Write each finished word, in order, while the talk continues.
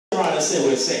and say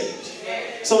we're saved.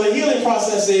 So the healing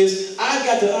process is, I've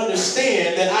got to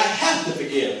understand that I have to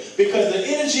forgive, because the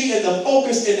energy and the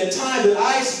focus and the time that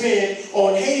I spend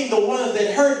on hating the ones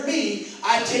that hurt me,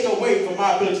 I take away from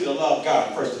my ability to love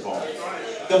God, first of all.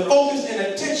 The focus and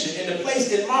attention and the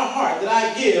place in my heart that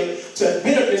I give to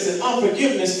bitterness and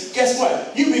unforgiveness, guess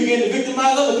what? You begin to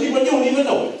victimize other people and you don't even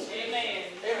know it. Amen.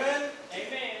 Amen.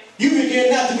 Amen. You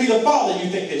begin not to be the father you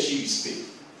think that you used to be.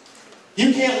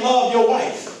 You can't love your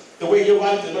wife the way your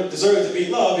wife deserves to be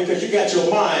loved, because you got your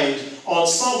mind on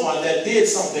someone that did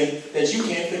something that you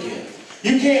can't forgive.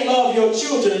 You can't love your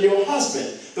children and your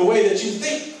husband the way that you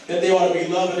think that they ought to be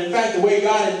loved, and in fact the way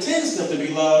God intends them to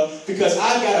be loved, because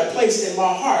I've got a place in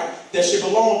my heart that should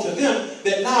belong to them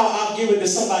that now I'm giving to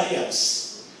somebody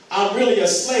else. I'm really a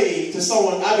slave to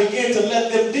someone. I begin to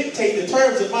let them dictate the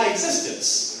terms of my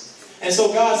existence. And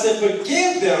so God said,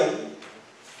 forgive them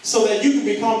so that you can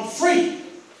become free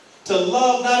to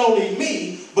love not only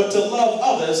me, but to love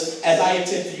others as I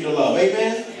intend for you to love.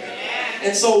 Amen? Amen.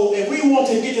 And so if we want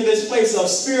to get to this place of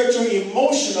spiritual,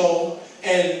 emotional,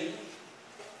 and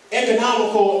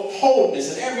economical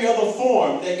wholeness and every other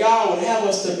form that God would have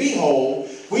us to be whole,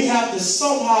 we have to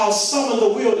somehow summon the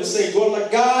will to say,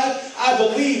 God, I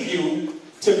believe you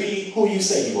to be who you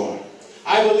say you are.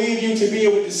 I believe you to be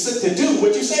able to do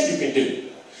what you said you can do.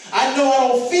 I know I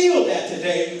don't feel that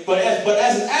today, but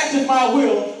as an act of my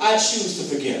will, I choose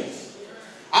to forgive.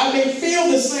 I may feel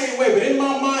the same way, but in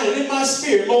my mind and in my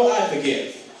spirit, Lord, I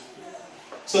forgive.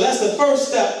 So that's the first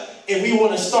step if we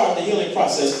want to start the healing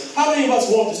process. How many of us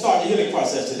want to start the healing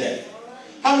process today?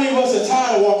 How many of us are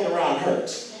tired of walking around hurt?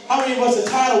 How many of us are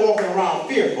tired of walking around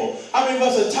fearful? How many of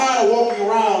us are tired of walking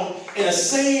around in the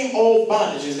same old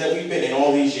bondages that we've been in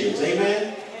all these years?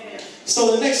 Amen?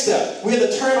 So the next step, we have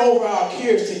to turn over our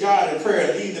cares to God in prayer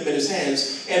and leave them in His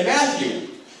hands. In Matthew,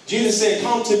 Jesus said,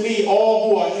 come to me, all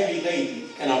who are heavy laden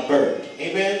and are burdened.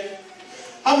 Amen?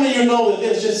 How many of you know that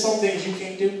there's just some things you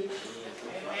can't do?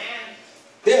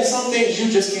 There are some things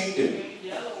you just can't do.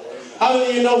 How many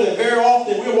of you know that very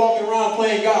often we're walking around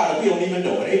playing God and we don't even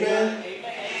know it? Amen?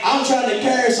 I'm trying to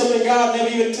carry something God never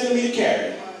even intended me to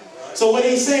carry. So what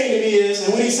He's saying to me is,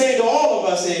 and what He's saying to all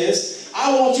of us is,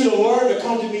 I want you to learn to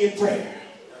come to me in prayer.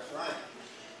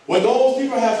 When those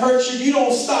people have hurt you, you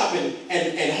don't stop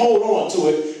and hold on to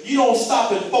it. You don't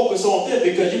stop and focus on them,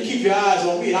 because you keep your eyes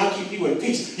on me and I'll keep you in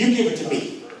peace. You give it to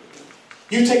me.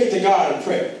 You take it to God in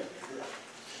prayer.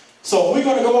 So if we're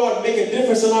going to go out and make a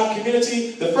difference in our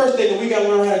community, the first thing that we got to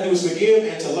learn how to do is forgive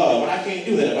and to love. And I can't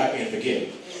do that if I can't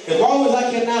forgive. As long as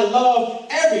I cannot love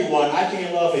everyone, I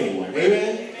can't love anyone.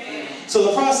 Amen? So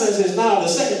the process is now, the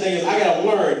second thing is I got to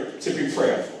learn to be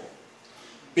prayerful.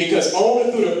 Because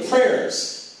only through the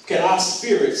prayers can our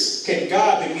spirits, can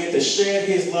God begin to shed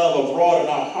His love abroad in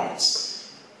our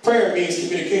hearts. Prayer means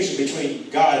communication between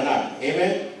God and I.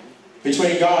 Amen?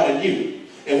 Between God and you.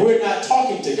 If we're not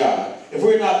talking to God, if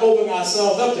we're not opening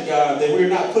ourselves up to God, then we're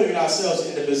not putting ourselves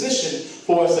in a position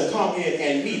for us to come in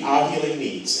and meet our healing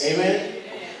needs. Amen?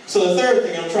 So the third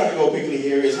thing, I'm trying to go quickly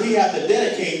here, is we have to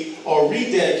dedicate or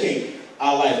rededicate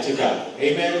our life to God.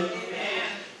 Amen?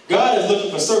 God is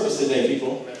looking for service today,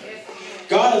 people.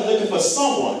 God is looking for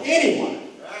someone, anyone,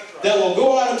 that will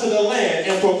go out into the land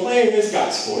and proclaim His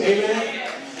gospel. Amen?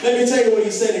 Let me tell you what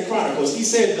He said in Chronicles. He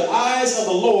said, the eyes of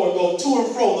the Lord go to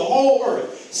and fro the whole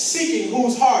earth, seeking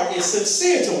whose heart is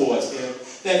sincere towards Him,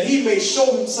 that He may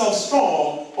show Himself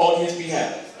strong on His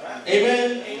behalf.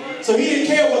 Amen? So He didn't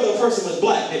care whether the person was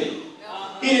black, did He?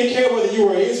 He didn't care whether you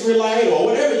were an Israelite or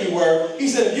whatever you were. He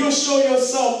said, if you'll show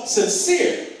yourself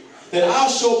sincere, then I'll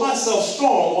show myself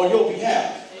strong on your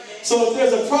behalf. So if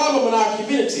there's a problem in our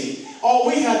community, all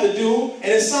we have to do, and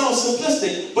it sounds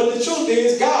simplistic, but the truth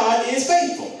is God is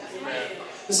faithful.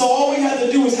 And so all we have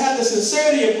to do is have the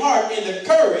sincerity of heart and the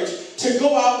courage to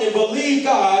go out and believe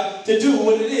God to do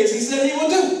what it is He said He will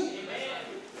do.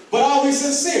 But are we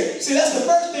sincere? See, that's the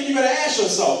first thing you got to ask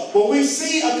yourself. When we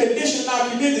see a condition in our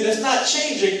community that's not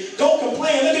changing, don't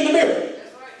complain. Look in the mirror.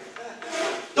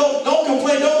 Don't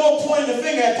complain. Don't go pointing the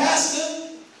finger at pastor.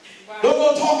 Don't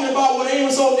go talking about what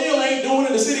Amos O'Neill ain't doing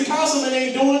and the city councilman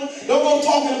ain't doing. Don't go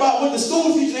talking about what the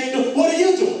school teachers ain't doing. What are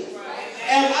you doing?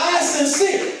 Am I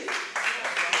sincere?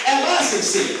 Am I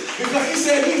sincere? Because He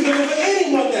said He's looking for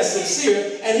anyone that's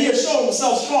sincere, and He'll show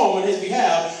Himself strong on His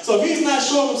behalf. So if He's not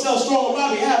showing Himself strong on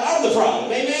my behalf, I'm the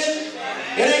problem. Amen?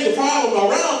 It ain't the problem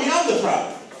around me, I'm the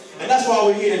problem. And that's why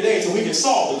we're here today, so we can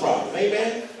solve the problem.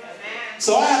 Amen?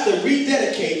 So I have to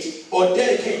rededicate or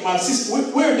dedicate my...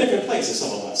 We're in different places,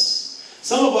 some of us.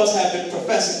 Some of us have been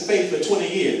professing faith for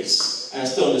 20 years and are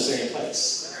still in the same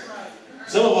place.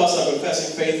 Some of us are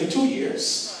professing faith for 2 years.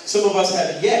 Some of us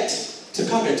have yet to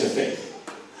come into faith.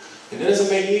 And that doesn't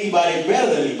make anybody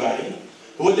better than anybody.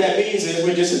 But what that means is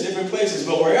we're just in different places.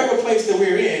 But wherever place that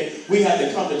we're in, we have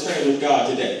to come to terms with God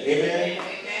today. Amen? Amen.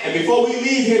 And before we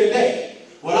leave here today,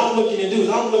 what I'm looking to do is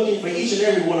I'm looking for each and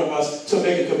every one of us to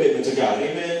make a commitment to God.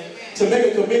 Amen? Amen. To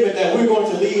make a commitment that we're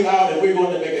going to leave out and we're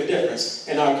going to make a difference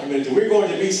in our community. We're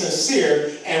going to be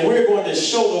sincere and we're going to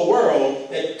show the world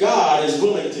that God is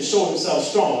willing to show himself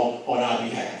strong on our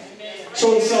behalf.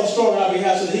 Show himself strong on our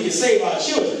behalf so that he can save our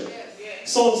children.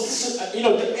 So, you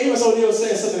know, Amos O'Neill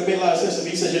said something that made a lot of sense to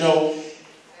me. He said, you know,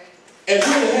 if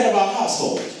you're the head of our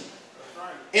household,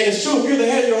 and it's true, if you're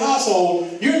the head of your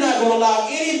household, you're not going to allow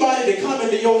anybody to come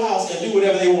into your house and do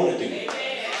whatever they want to do.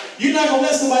 You're not going to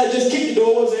let somebody just kick your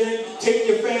doors in, take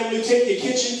your family, take your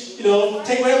kitchen, you know,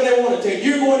 take whatever they want to take.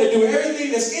 You're going to do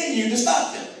everything that's in you to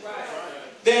stop them.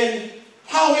 Then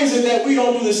how is it that we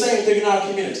don't do the same thing in our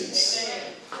communities?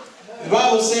 The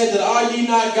Bible said that, are ye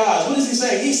not gods? What is he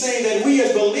saying? He's saying that we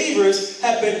as believers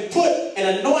have been put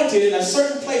and anointed in a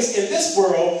certain place in this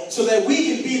world so that we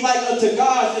can be like unto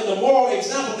God in the moral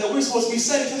example that we're supposed to be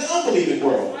setting to the unbelieving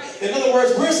world. In other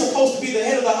words, we're supposed to be the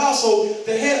head of the household,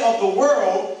 the head of the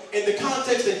world, in the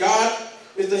context that God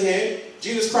is the head,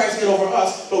 Jesus Christ head over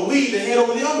us, but we the head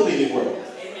over the unbelieving world.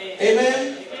 Amen?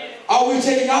 Amen? Are we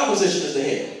taking our position as the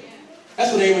head?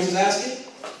 That's what Amos is asking.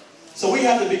 So we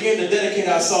have to begin to dedicate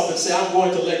ourselves and say, I'm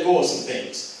going to let go of some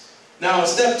things. Now,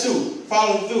 step 2,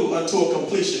 follow through unto a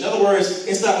completion. In other words,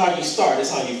 it's not how you start,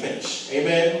 it's how you finish.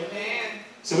 Amen? Amen.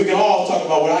 So we can all talk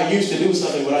about when I used to do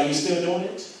something, but are you still doing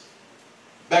it?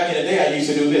 Back in the day, I used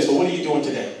to do this, but what are you doing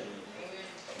today?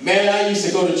 Man, I used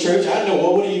to go to church. I know,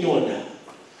 well, what are you doing now?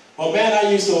 Well, man,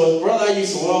 brother,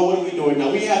 well, what are we doing now?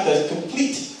 We have to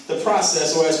complete the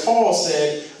process, or as Paul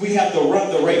said, we have to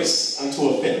run the race unto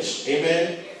a finish.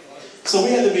 Amen? So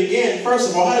we have to begin, first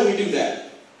of all, how do we do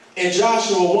that? In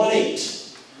Joshua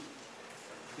 1:8.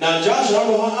 Now, Joshua, I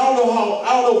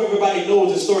don't know if everybody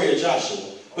knows the story of Joshua,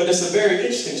 but it's a very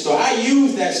interesting story. I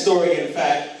use that story, in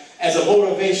fact, as a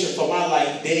motivation for my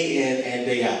life day in and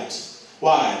day out.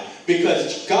 Why?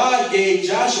 Because God gave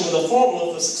Joshua the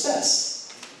formula for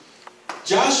success.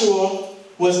 Joshua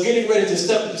was getting ready to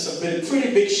step into some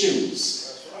pretty big shoes.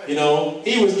 You know,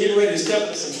 he was getting ready to step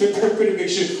into some pretty big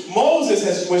shoes.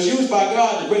 Moses was used by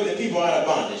God to bring the people out of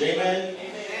bondage. Amen?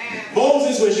 Amen.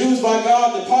 Moses was used by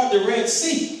God to part the Red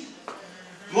Sea.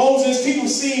 People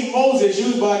seen Moses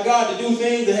used by God to do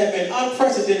things that have been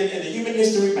unprecedented in the human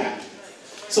history map.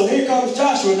 So here comes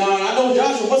Joshua now, and I know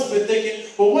Joshua must have been thinking,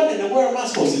 well, what in the world am I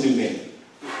supposed to do then?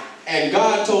 And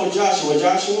God told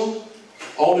Joshua,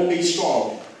 only be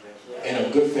strong and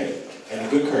of good faith and of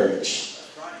good courage.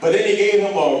 But then he gave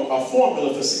him a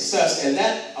formula for success, and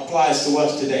that applies to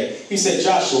us today. He said,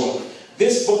 Joshua,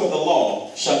 this book of the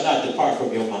law shall not depart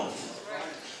from your mouth,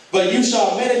 but you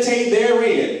shall meditate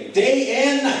therein day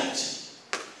and night,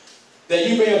 that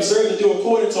you may observe to do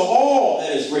according to all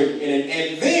that is written in it.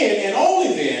 And then, and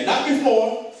only then, not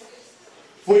before,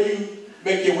 will you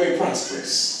make your way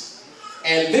prosperous.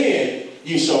 And then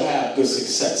you shall have good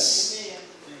success.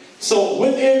 So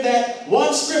within that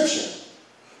one scripture,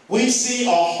 we see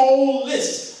a whole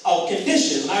list of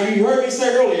conditions. Now, you heard me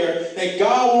say earlier that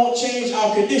God won't change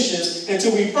our conditions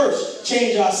until we first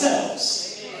change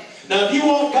ourselves. Now, if you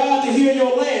want God to heal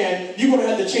your land, you're going to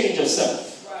have to change yourself.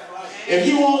 If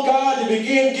you want God to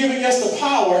begin giving us the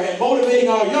power and motivating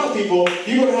our young people,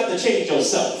 you're going to have to change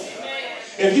yourself.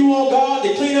 If you want God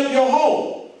to clean up your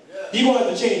home, you're going to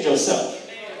have to change yourself.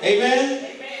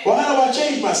 Amen? Well, how do I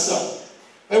change myself?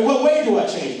 In what way do I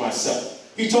change myself?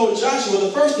 He told Joshua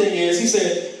the first thing is, he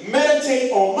said,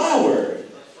 meditate on my word.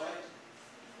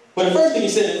 But the first thing he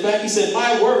said, in fact, he said,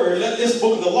 my word, let this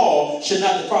book of the law should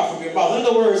not depart from your mouth. In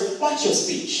other words, watch your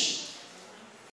speech.